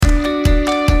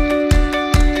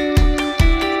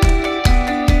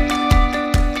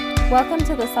Welcome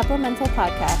to the Supplemental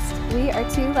Podcast. We are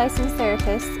two licensed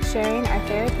therapists sharing our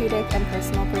therapeutic and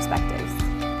personal perspectives.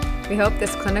 We hope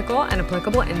this clinical and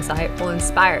applicable insight will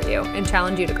inspire you and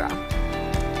challenge you to grow.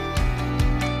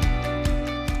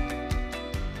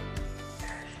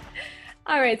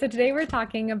 All right, so today we're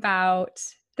talking about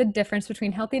the difference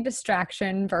between healthy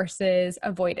distraction versus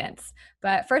avoidance.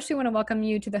 But first, we want to welcome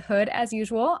you to the Hood as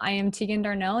usual. I am Tegan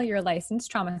Darnell, your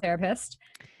licensed trauma therapist.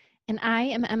 And I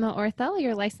am Emma Orthel,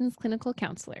 your licensed clinical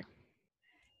counselor.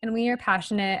 And we are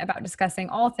passionate about discussing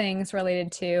all things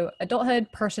related to adulthood,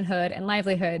 personhood, and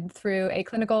livelihood through a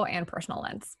clinical and personal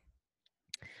lens.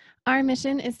 Our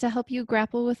mission is to help you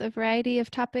grapple with a variety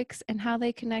of topics and how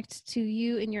they connect to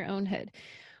you in your own hood.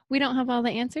 We don't have all the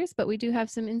answers, but we do have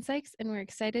some insights, and we're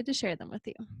excited to share them with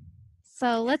you.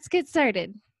 So let's get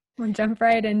started. We'll jump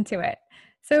right into it.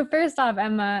 So first off,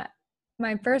 Emma,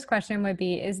 my first question would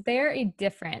be, is there a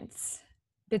difference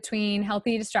between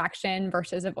healthy distraction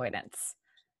versus avoidance?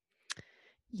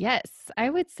 Yes, I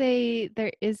would say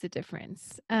there is a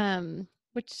difference,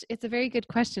 which it's a very good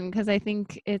question because I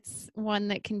think it's one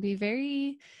that can be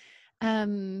very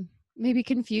maybe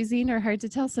confusing or hard to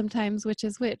tell sometimes which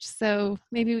is which. So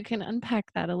maybe we can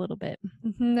unpack that a little bit.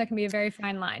 That can be a very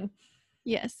fine line.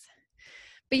 Yes.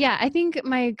 But yeah, I think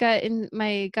my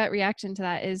gut reaction to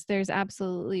that is there's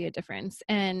absolutely a difference.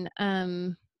 And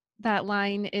that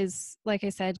line is, like I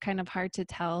said, kind of hard to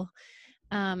tell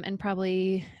and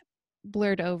probably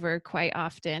blurred over quite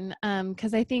often.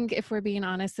 Because I think if we're being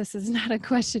honest, this is not a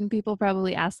question people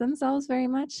probably ask themselves very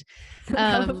much.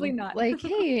 Probably not. Like,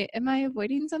 hey, am I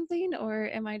avoiding something or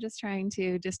am I just trying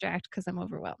to distract because I'm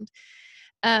overwhelmed?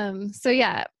 So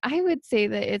yeah, I would say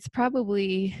that it's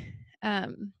probably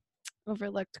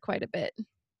overlooked quite a bit.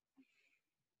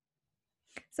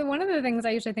 So one of the things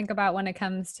I usually think about when it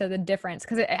comes to the difference,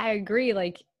 because I agree,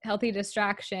 like healthy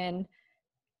distraction,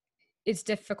 it's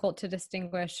difficult to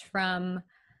distinguish from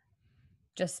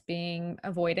just being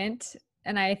avoidant.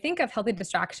 And I think of healthy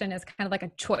distraction as kind of like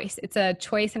a choice. It's a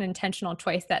choice, an intentional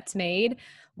choice that's made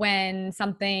when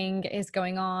something is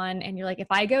going on and you're like, if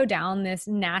I go down this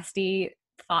nasty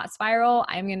thought spiral,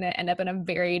 I'm going to end up in a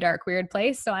very dark, weird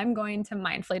place. So I'm going to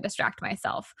mindfully distract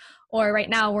myself. Or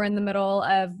right now we're in the middle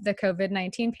of the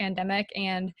COVID-19 pandemic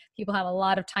and people have a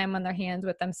lot of time on their hands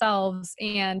with themselves.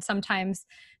 And sometimes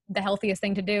the healthiest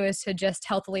thing to do is to just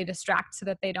healthily distract so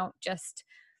that they don't just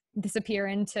disappear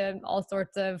into all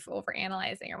sorts of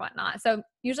overanalyzing or whatnot. So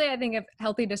usually I think of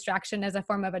healthy distraction as a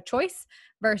form of a choice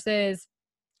versus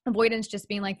avoidance just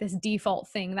being like this default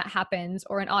thing that happens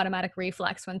or an automatic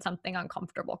reflex when something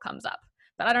uncomfortable comes up.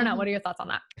 But I don't know. What are your thoughts on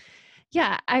that?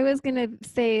 Yeah, I was going to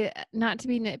say not to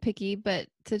be nitpicky, but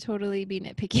to totally be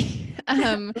nitpicky.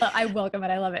 I welcome it.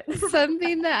 I love it.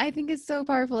 Something that I think is so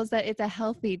powerful is that it's a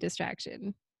healthy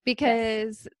distraction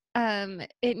because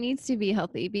it needs to be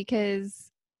healthy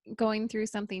because going through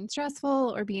something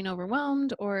stressful or being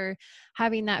overwhelmed or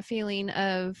having that feeling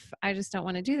of, I just don't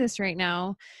want to do this right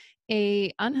now.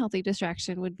 A unhealthy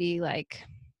distraction would be like,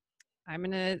 I'm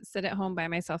going to sit at home by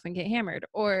myself and get hammered,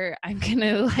 or I'm going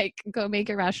to like go make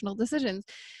irrational decisions.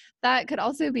 That could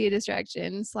also be a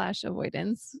distraction /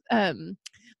 avoidance.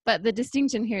 But the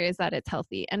distinction here is that it's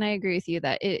healthy. And I agree with you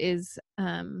that it is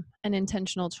an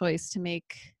intentional choice to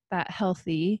make that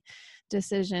healthy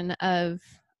decision of,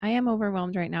 I am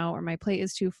overwhelmed right now, or my plate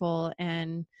is too full.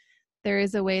 And there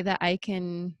is a way that I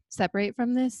can separate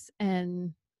from this,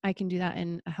 and I can do that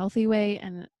in a healthy way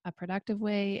and a productive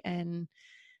way and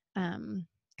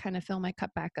kind of fill my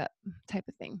cup back up type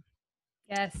of thing.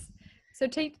 Yes. So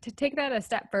to take that a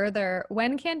step further,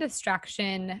 when can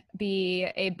distraction be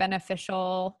a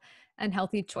beneficial and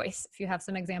healthy choice? If you have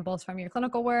some examples from your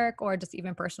clinical work or just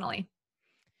even personally.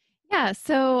 Yeah.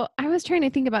 So I was trying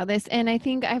to think about this, and I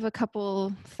think I have a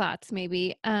couple thoughts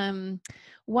maybe.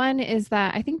 One is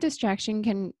that I think distraction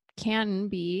can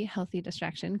be healthy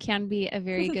distraction, can be a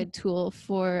very good tool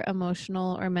for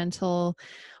emotional or mental,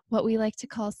 what we like to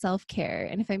call self-care.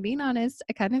 And if I'm being honest,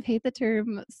 I kind of hate the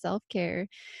term self-care,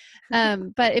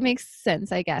 but it makes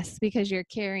sense, I guess, because you're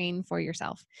caring for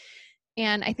yourself.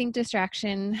 And I think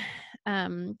distraction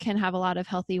can have a lot of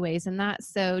healthy ways in that.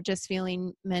 So just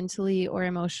feeling mentally or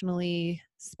emotionally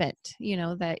spent,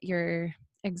 that you're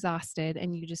exhausted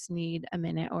and you just need a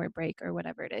minute or a break or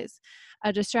whatever it is.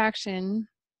 A distraction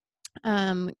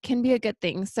can be a good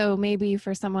thing. So maybe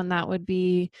for someone that would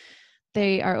be,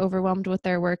 they are overwhelmed with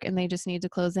their work and they just need to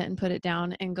close it and put it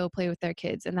down and go play with their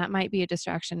kids. And that might be a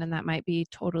distraction, and that might be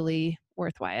totally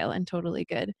worthwhile and totally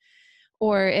good.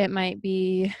 Or it might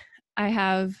be, I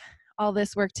have all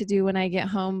this work to do when I get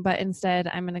home, but instead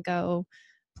I'm going to go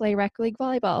play rec league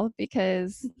volleyball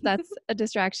because that's a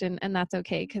distraction and that's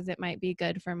okay because it might be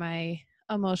good for my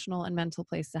emotional and mental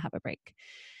place to have a break.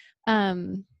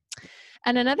 Um,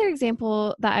 and another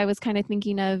example that I was kind of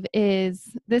thinking of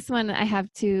is this one. I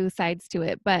have two sides to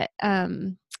it, but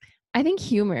I think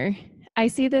humor. I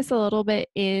see this a little bit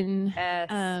Yes.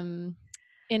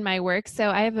 in my work. So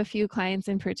I have a few clients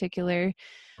in particular,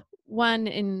 one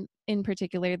in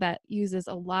particular that uses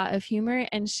a lot of humor,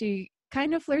 and she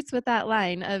kind of flirts with that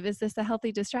line of, is this a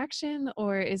healthy distraction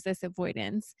or is this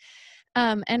avoidance?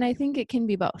 And I think it can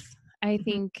be both. I Mhm.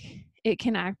 think it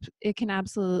can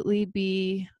absolutely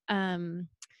be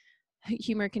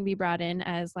humor can be brought in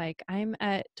as like, I'm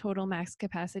at total max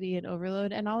capacity and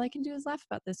overload and all I can do is laugh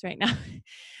about this right now.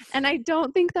 And I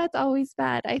don't think that's always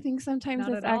bad. I think sometimes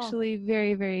Not it's at all. actually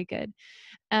very, very good.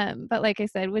 But like I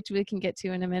said, which we can get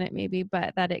to in a minute maybe,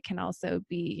 but that it can also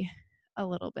be a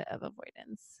little bit of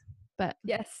avoidance. But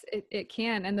Yes, it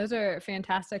can. And those are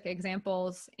fantastic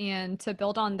examples. And to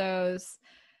build on those,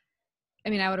 I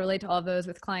mean, I would relate to all of those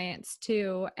with clients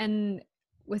too. And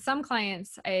with some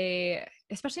clients,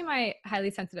 especially my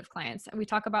highly sensitive clients, we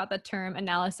talk about the term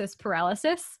analysis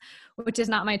paralysis, which is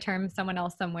not my term. Someone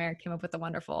else somewhere came up with a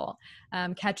wonderful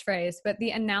catchphrase. But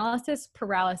the analysis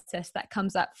paralysis that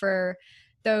comes up for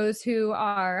those who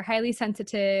are highly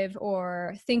sensitive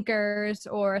or thinkers,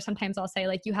 or sometimes I'll say,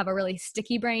 like, you have a really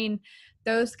sticky brain.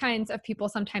 Those kinds of people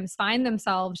sometimes find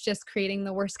themselves just creating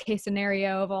the worst case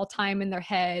scenario of all time in their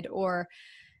head, or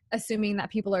assuming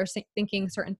that people are thinking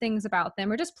certain things about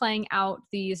them, or just playing out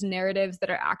these narratives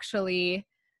that are actually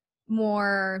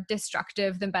more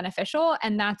destructive than beneficial.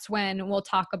 And that's when we'll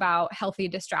talk about healthy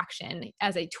distraction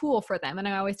as a tool for them. And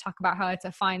I always talk about how it's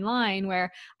a fine line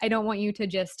where I don't want you to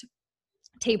just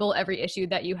table every issue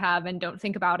that you have and don't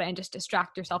think about it and just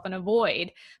distract yourself and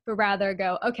avoid, but rather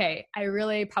go, okay, I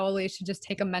really probably should just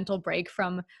take a mental break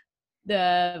from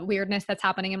the weirdness that's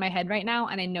happening in my head right now,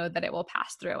 and I know that it will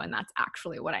pass through, and that's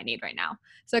actually what I need right now.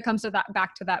 So it comes to that,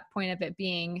 back to that point of it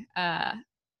being a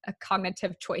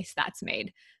cognitive choice that's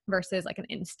made versus like an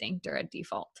instinct or a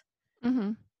default.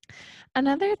 mhm.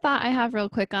 Another thought I have real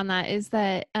quick on that is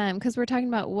that because we're talking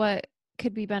about what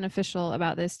could be beneficial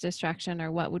about this distraction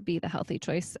or what would be the healthy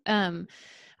choice.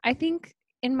 I think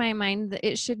in my mind that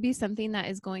it should be something that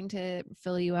is going to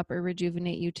fill you up or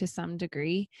rejuvenate you to some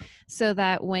degree so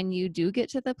that when you do get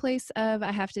to the place of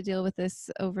I have to deal with this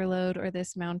overload or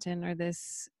this mountain or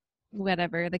this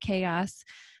whatever, the chaos,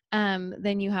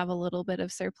 then you have a little bit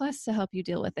of surplus to help you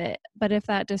deal with it. But if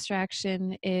that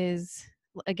distraction is,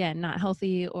 again, not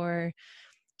healthy or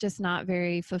just not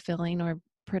very fulfilling or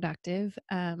productive,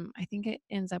 I think it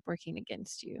ends up working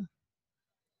against you.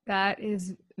 That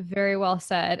is very well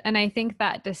said. And I think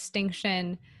that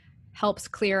distinction helps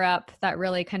clear up that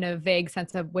really kind of vague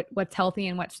sense of what's healthy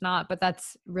and what's not. But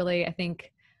that's really, I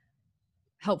think,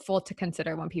 helpful to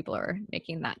consider when people are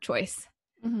making that choice.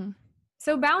 Hmm.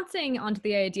 So, bouncing onto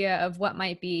the idea of what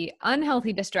might be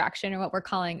unhealthy distraction or what we're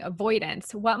calling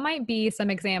avoidance, what might be some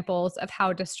examples of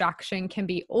how distraction can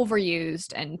be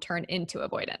overused and turn into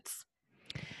avoidance?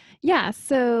 Yeah.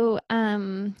 So,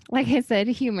 like I said,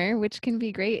 humor, which can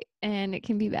be great and it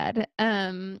can be bad.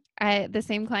 The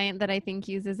same client that I think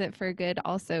uses it for good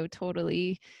also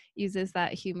totally uses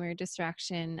that humor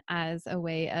distraction as a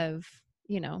way of,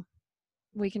 you know,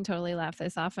 we can totally laugh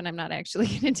this off and I'm not actually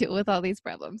going to deal with all these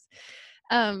problems.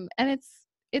 And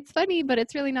it's funny, but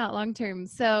it's really not long term.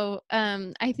 So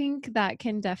I think that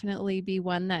can definitely be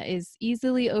one that is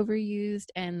easily overused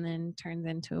and then turns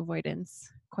into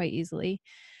avoidance quite easily.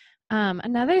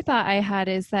 Another thought I had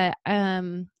is that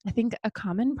I think a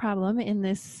common problem in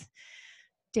this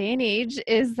day and age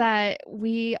is that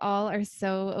we all are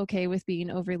so okay with being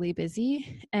overly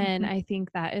busy. And Mhm. I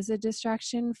think that is a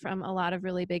distraction from a lot of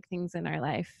really big things in our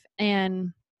life.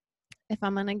 And if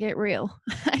I'm going to get real,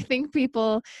 I think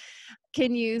people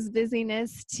can use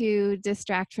busyness to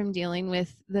distract from dealing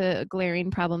with the glaring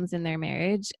problems in their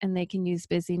marriage. And they can use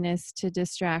busyness to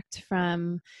distract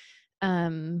from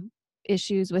um,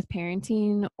 issues with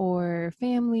parenting or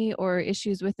family or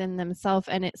issues within themselves.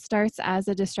 And it starts as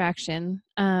a distraction.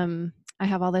 I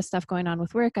have all this stuff going on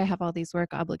with work. I have all these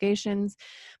work obligations.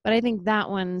 But I think that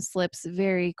one slips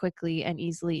very quickly and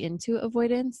easily into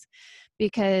avoidance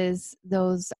because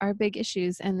those are big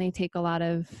issues and they take a lot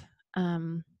of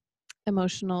um,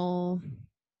 emotional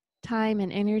time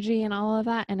and energy and all of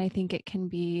that. And I think it can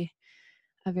be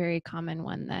a very common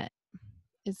one that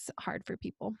is hard for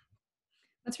people.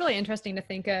 That's really interesting to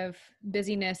think of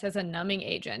busyness as a numbing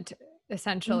agent, Mhm.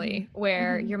 essentially,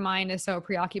 where Mhm. your mind is so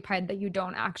preoccupied that you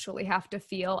don't actually have to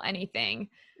feel anything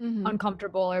Mhm.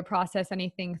 uncomfortable or process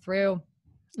anything through.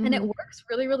 And it Mhm. works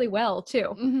really, really well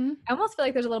too. Mhm. I almost feel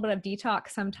like there's a little bit of detox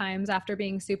sometimes after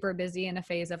being super busy in a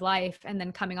phase of life and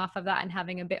then coming off of that and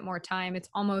having a bit more time. It's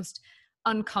almost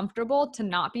uncomfortable to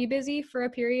not be busy for a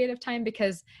period of time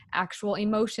because actual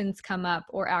emotions come up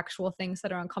or actual things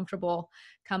that are uncomfortable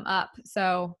come up.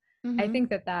 So I Mhm. think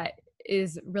that that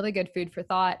is really good food for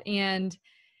thought. And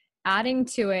adding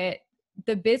to it,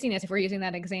 the busyness, if we're using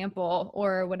that example,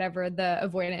 or whatever the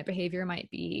avoidant behavior might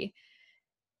be,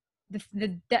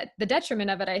 the detriment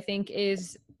of it, I think,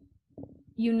 is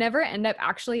you never end up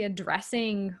actually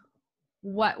addressing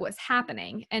what was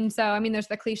happening. And so, I mean, there's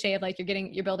the cliche of like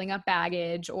you're building up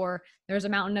baggage, or there's a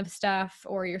mountain of stuff,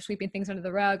 or you're sweeping things under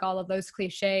the rug, all of those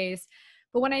cliches.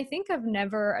 But when I think of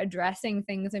never addressing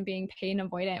things and being pain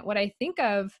avoidant, what I think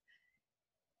of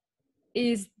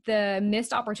is the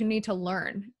missed opportunity to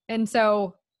learn. And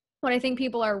so, what I think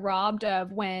people are robbed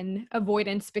of when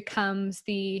avoidance becomes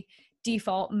the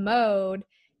default mode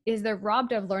is they're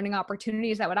robbed of learning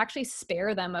opportunities that would actually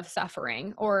spare them of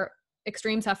suffering or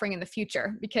extreme suffering in the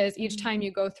future. Because each Mhm. time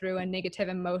you go through a negative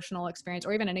emotional experience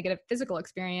or even a negative physical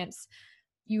experience,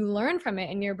 you learn from it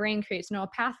and your brain creates neural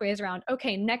pathways around,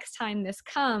 okay, next time this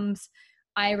comes,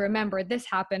 I remember this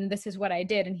happened, this is what I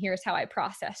did, and here's how I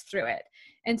processed through it.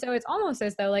 And so it's almost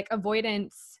as though like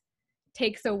avoidance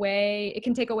it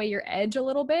can take away your edge a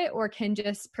little bit, or can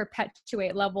just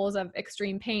perpetuate levels of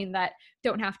extreme pain that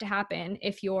don't have to happen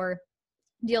if you're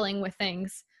dealing with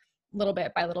things little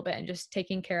bit by little bit and just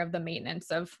taking care of the maintenance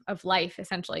of life,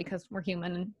 essentially, because we're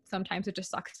human and sometimes it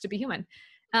just sucks to be human.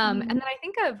 And Mhm. then I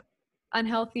think of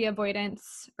unhealthy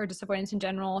avoidance, or just avoidance in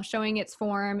general, showing its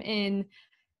form in,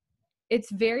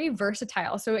 it's very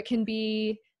versatile. So it can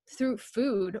be through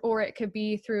food, or it could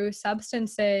be through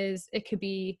substances, it could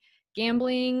be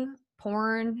gambling,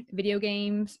 porn, video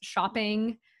games,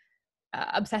 shopping,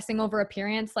 obsessing over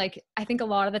appearance. Like, I think a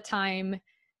lot of the time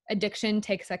addiction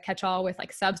takes a catch-all with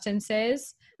like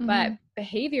substances, but Mhm.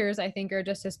 behaviors I think are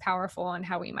just as powerful in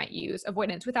how we might use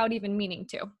avoidance without even meaning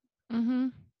to.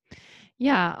 Mhm.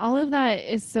 Yeah, all of that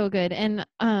is so good. And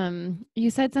you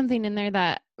said something in there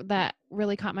that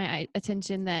really caught my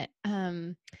attention, that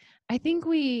I think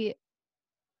we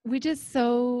just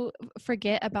so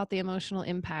forget about the emotional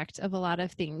impact of a lot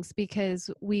of things because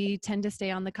we tend to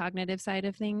stay on the cognitive side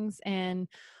of things and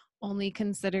only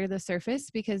consider the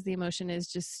surface because the emotion is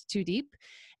just too deep.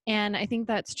 And I think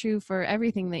that's true for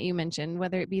everything that you mentioned,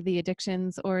 whether it be the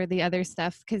addictions or the other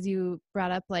stuff, because you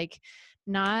brought up like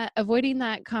not avoiding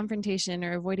that confrontation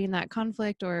or avoiding that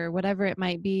conflict or whatever it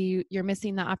might be. You're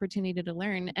missing the opportunity to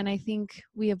learn. And I think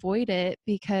we avoid it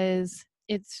because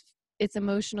it's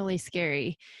emotionally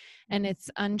scary and Mhm. it's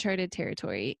uncharted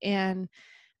territory. And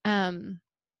um,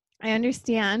 I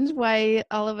understand why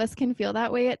all of us can feel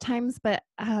that way at times, but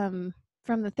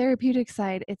from the therapeutic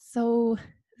side, it's so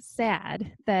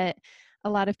sad that a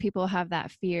lot of people have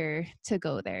that fear to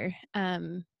go there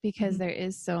because Mhm. there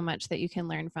is so much that you can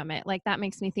learn from it. Like that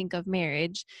makes me think of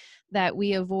marriage, that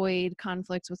we avoid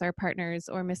conflicts with our partners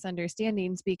or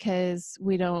misunderstandings because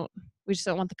we just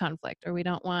don't want the conflict, or we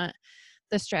don't want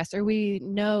the stress, or we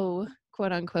know,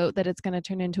 quote unquote, that it's going to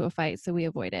turn into a fight, so we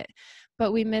avoid it.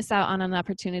 But we miss out on an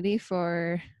opportunity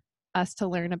for us to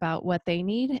learn about what they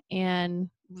need,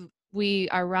 and we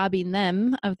are robbing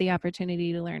them of the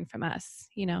opportunity to learn from us,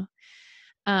 you know.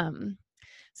 Um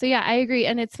so yeah, I agree.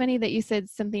 And it's funny that you said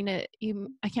something that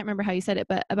I can't remember how you said it,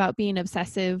 but about being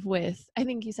obsessive with, I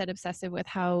think you said obsessive with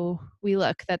how we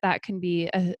look, that can be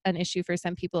an issue for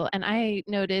some people. And I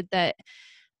noted that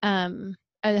um,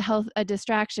 a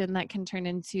distraction that can turn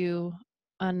into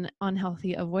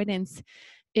unhealthy avoidance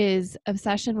is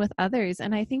obsession with others.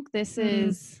 And I think this Mm,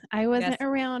 is, I wasn't yes.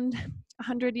 around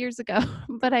 100 years ago,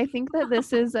 but I think that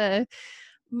this is a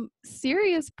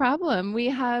serious problem. We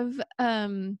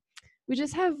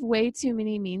just have way too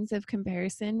many means of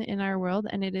comparison in our world,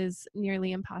 and it is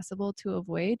nearly impossible to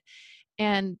avoid.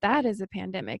 And that is a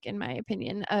pandemic, in my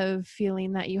opinion, of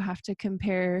feeling that you have to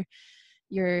compare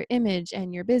your image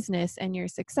and your business and your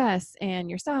success and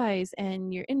your size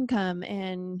and your income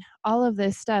and all of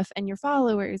this stuff and your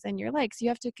followers and your likes. You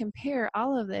have to compare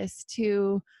all of this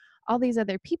to all these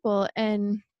other people.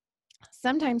 And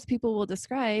sometimes people will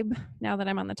describe, now that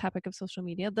I'm on the topic of social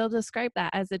media, they'll describe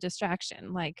that as a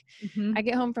distraction. Like, I Mhm.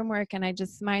 get home from work and I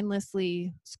just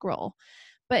mindlessly scroll,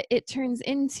 but it turns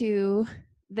into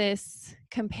this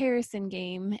comparison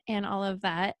game and all of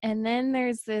that. And then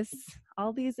there's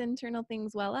all these internal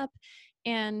things well up,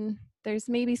 and there's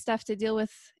maybe stuff to deal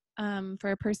with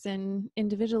for a person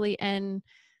individually, and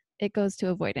it goes to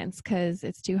avoidance because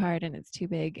it's too hard and it's too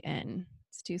big and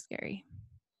it's too scary.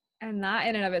 And that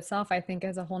in and of itself, I think,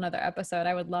 is a whole nother episode.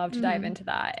 I would love to dive Mhm. into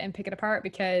that and pick it apart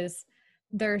because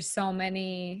there's so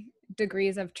many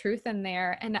degrees of truth in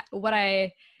there. And what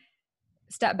I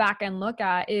step back and look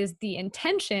at is the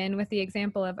intention with the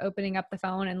example of opening up the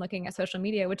phone and looking at social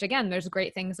media, which again, there's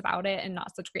great things about it and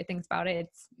not such great things about it.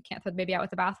 It's, you can't throw the baby out with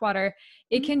the bathwater.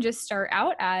 It Mhm. can just start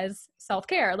out as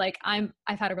self-care. Like I've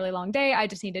had a really long day. I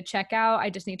just need to check out. I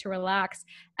just need to relax.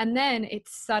 And then it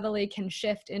subtly can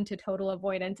shift into total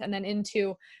avoidance and then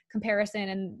into comparison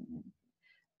and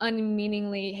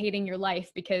unmeaningly hating your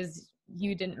life because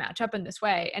you didn't match up in this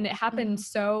way. And it Mhm. happens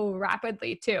so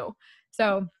rapidly too.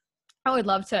 So I would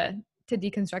love to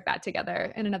deconstruct that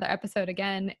together in another episode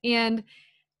again. And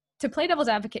to play devil's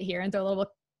advocate here and throw a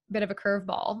little bit of a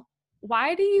curveball,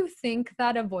 why do you think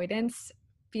that avoidance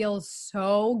feels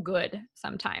so good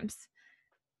sometimes?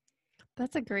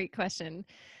 That's a great question.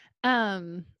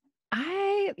 Um,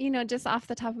 just off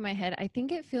the top of my head, I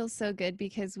think it feels so good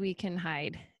because we can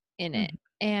hide in it. Mhm.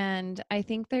 And I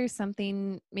think there's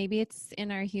something, maybe it's in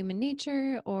our human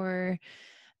nature or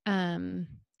um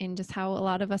in just how a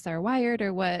lot of us are wired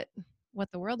or what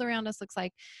the world around us looks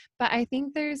like. But I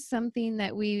think there's something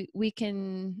that we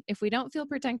can, if we don't feel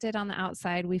protected on the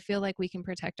outside, we feel like we can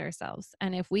protect ourselves.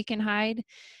 And if we can hide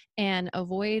and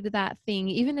avoid that thing,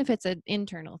 even if it's an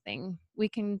internal thing, we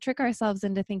can trick ourselves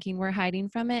into thinking we're hiding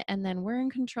from it and then we're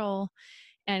in control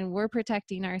and we're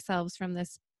protecting ourselves from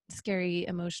this scary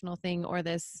emotional thing or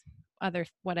this other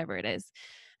whatever it is.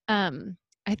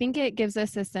 I think it gives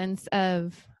us a sense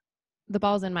of the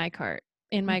ball's in my court,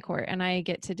 and I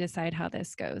get to decide how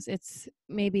this goes. It's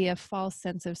maybe a false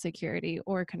sense of security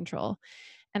or control.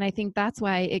 And I think that's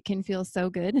why it can feel so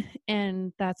good.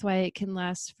 And that's why it can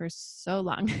last for so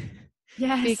long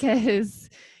Yes. because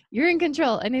you're in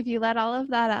control. And if you let all of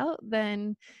that out,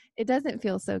 then it doesn't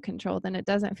feel so controlled and it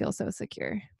doesn't feel so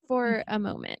secure for a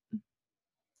moment.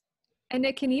 And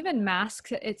it can even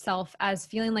mask itself as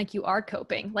feeling like you are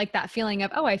coping, like that feeling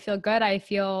of, oh, I feel good, I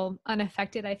feel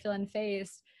unaffected, I feel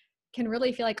unfazed, can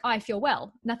really feel like, oh, I feel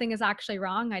well. Nothing is actually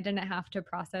wrong. I didn't have to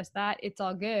process that. It's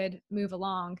all good. Move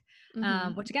along,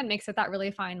 Hmm. which again makes it that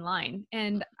really fine line.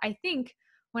 And I think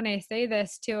when I say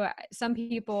this too, some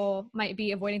people might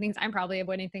be avoiding things. I'm probably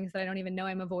avoiding things that I don't even know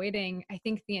I'm avoiding. I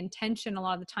think the intention a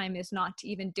lot of the time is not to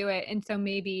even do it. And so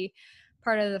maybe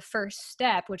part of the first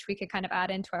step, which we could kind of add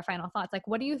into our final thoughts, like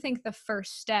what do you think the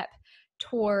first step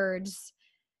towards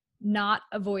not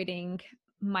avoiding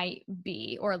might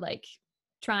be, or like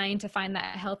trying to find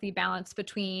that healthy balance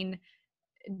between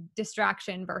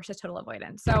distraction versus total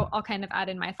avoidance? So I'll kind of add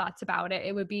in my thoughts about it.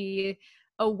 It would be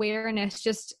awareness,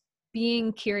 just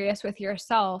being curious with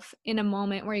yourself in a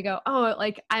moment where you go, oh,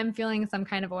 like I'm feeling some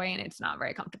kind of way and it's not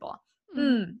very comfortable.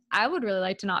 Hmm. I would really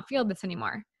like to not feel this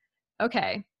anymore.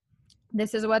 Okay,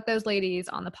 this is what those ladies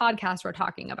on the podcast were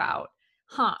talking about.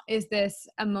 Is this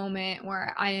a moment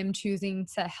where I am choosing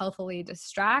to healthily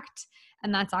distract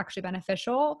and that's actually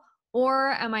beneficial?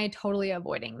 Or am I totally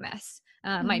avoiding this?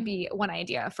 Might Hmm. be one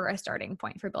idea for a starting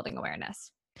point for building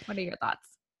awareness. What are your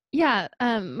thoughts? Yeah,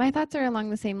 my thoughts are along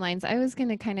the same lines. I was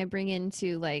gonna kind of bring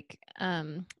into like,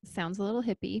 sounds a little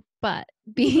hippie, but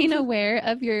being aware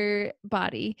of your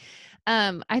body.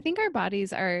 I think our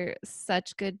bodies are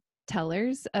such good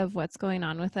tellers of what's going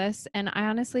on with us, and I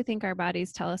honestly think our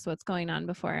bodies tell us what's going on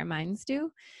before our minds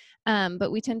do.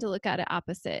 But we tend to look at it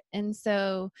opposite, and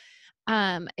so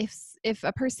if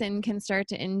a person can start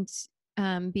to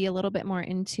be a little bit more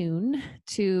in tune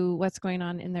to what's going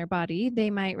on in their body, they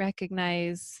might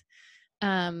recognize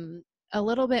um, a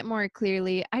little bit more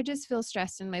clearly, I just feel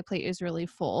stressed and my plate is really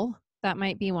full. That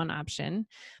might be one option,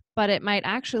 but it might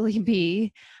actually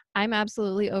be I'm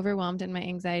absolutely overwhelmed and my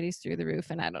anxiety's through the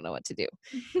roof and I don't know what to do.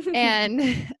 And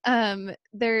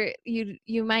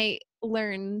you might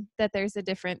learn that there's a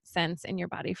different sense in your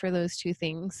body for those two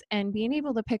things, and being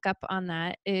able to pick up on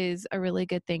that is a really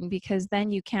good thing because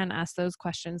then you can ask those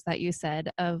questions that you said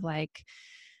of like,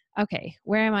 okay,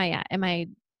 where am I at? Am I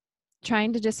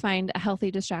trying to just find a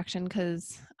healthy distraction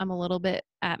because I'm a little bit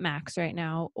at max right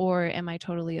now, or am I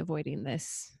totally avoiding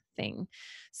this thing?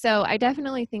 So I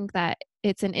definitely think that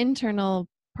it's an internal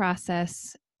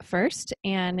process first,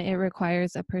 and it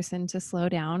requires a person to slow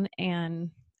down and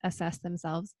assess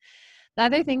themselves. The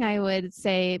other thing I would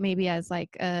say, maybe as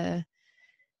like a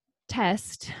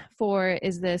test for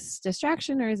is this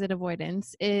distraction or is it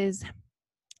avoidance, is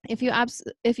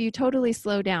if you totally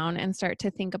slow down and start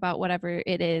to think about whatever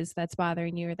it is that's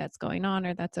bothering you or that's going on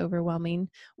or that's overwhelming,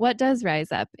 what does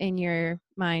rise up in your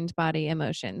mind, body,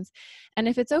 emotions? And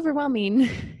if it's overwhelming,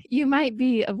 you might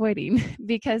be avoiding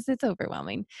because it's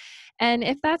overwhelming. And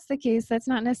if that's the case, that's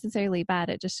not necessarily bad.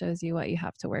 It just shows you what you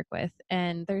have to work with.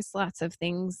 And there's lots of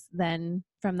things then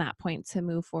from that point to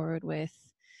move forward with,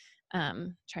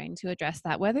 trying to address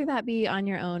that, whether that be on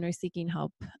your own or seeking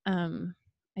help.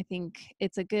 I think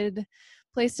it's a good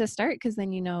place to start because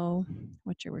then you know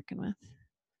what you're working with.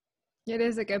 It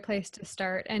is a good place to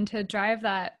start. And to drive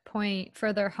that point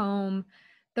further home,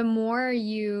 the more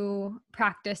you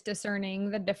practice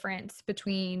discerning the difference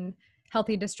between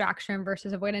healthy distraction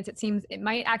versus avoidance, it seems it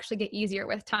might actually get easier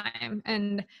with time.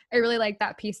 And I really like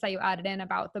that piece that you added in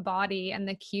about the body and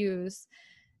the cues,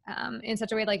 in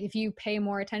such a way, like if you pay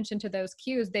more attention to those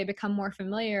cues, they become more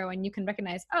familiar when you can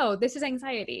recognize, oh, this is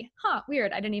anxiety. Huh,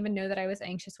 weird. I didn't even know that I was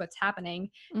anxious. What's happening?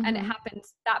 And it Mm-hmm.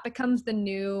 happens, that becomes the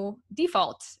new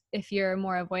default if you're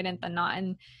more avoidant than not.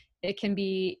 And it can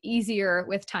be easier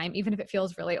with time, even if it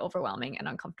feels really overwhelming and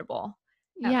uncomfortable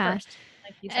at Yeah. first,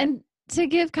 like you said. And to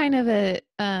give kind of a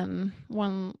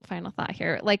one final thought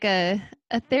here, like a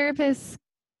therapist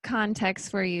context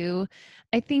for you,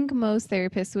 I think most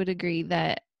therapists would agree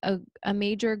that a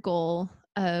major goal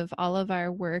of all of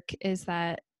our work is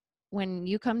that when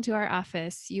you come to our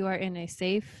office, you are in a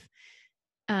safe,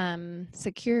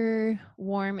 secure,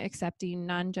 warm, accepting,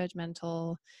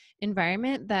 non-judgmental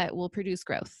environment that will produce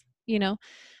growth. You know,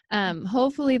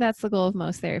 hopefully that's the goal of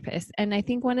most therapists. And I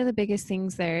think one of the biggest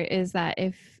things there is that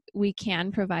if we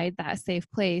can provide that safe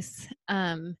place,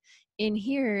 in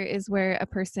here is where a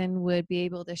person would be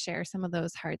able to share some of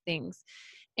those hard things.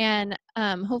 And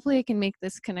hopefully I can make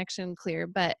this connection clear,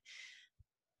 but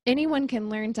anyone can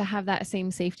learn to have that same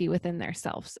safety within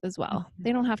themselves as well. Mhm.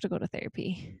 They don't have to go to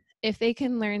therapy. If they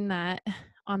can learn that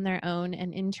on their own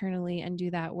and internally and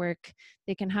do that work,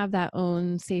 they can have that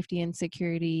own safety and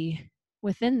security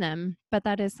within them. But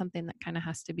that is something that kind of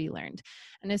has to be learned.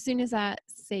 And as soon as that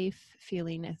safe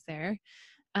feeling is there,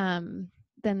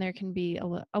 then there can be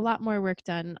a lot more work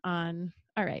done on,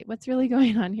 all right, what's really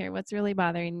going on here? What's really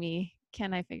bothering me?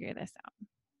 Can I figure this out?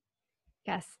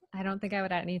 Yes, I don't think I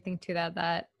would add anything to that.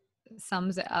 That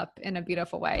sums it up in a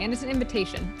beautiful way. And it's an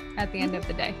invitation at the end Mm-hmm. of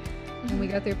the day. When we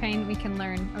Mm-hmm. go through pain, we can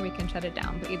learn or we can shut it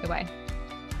down. But either way,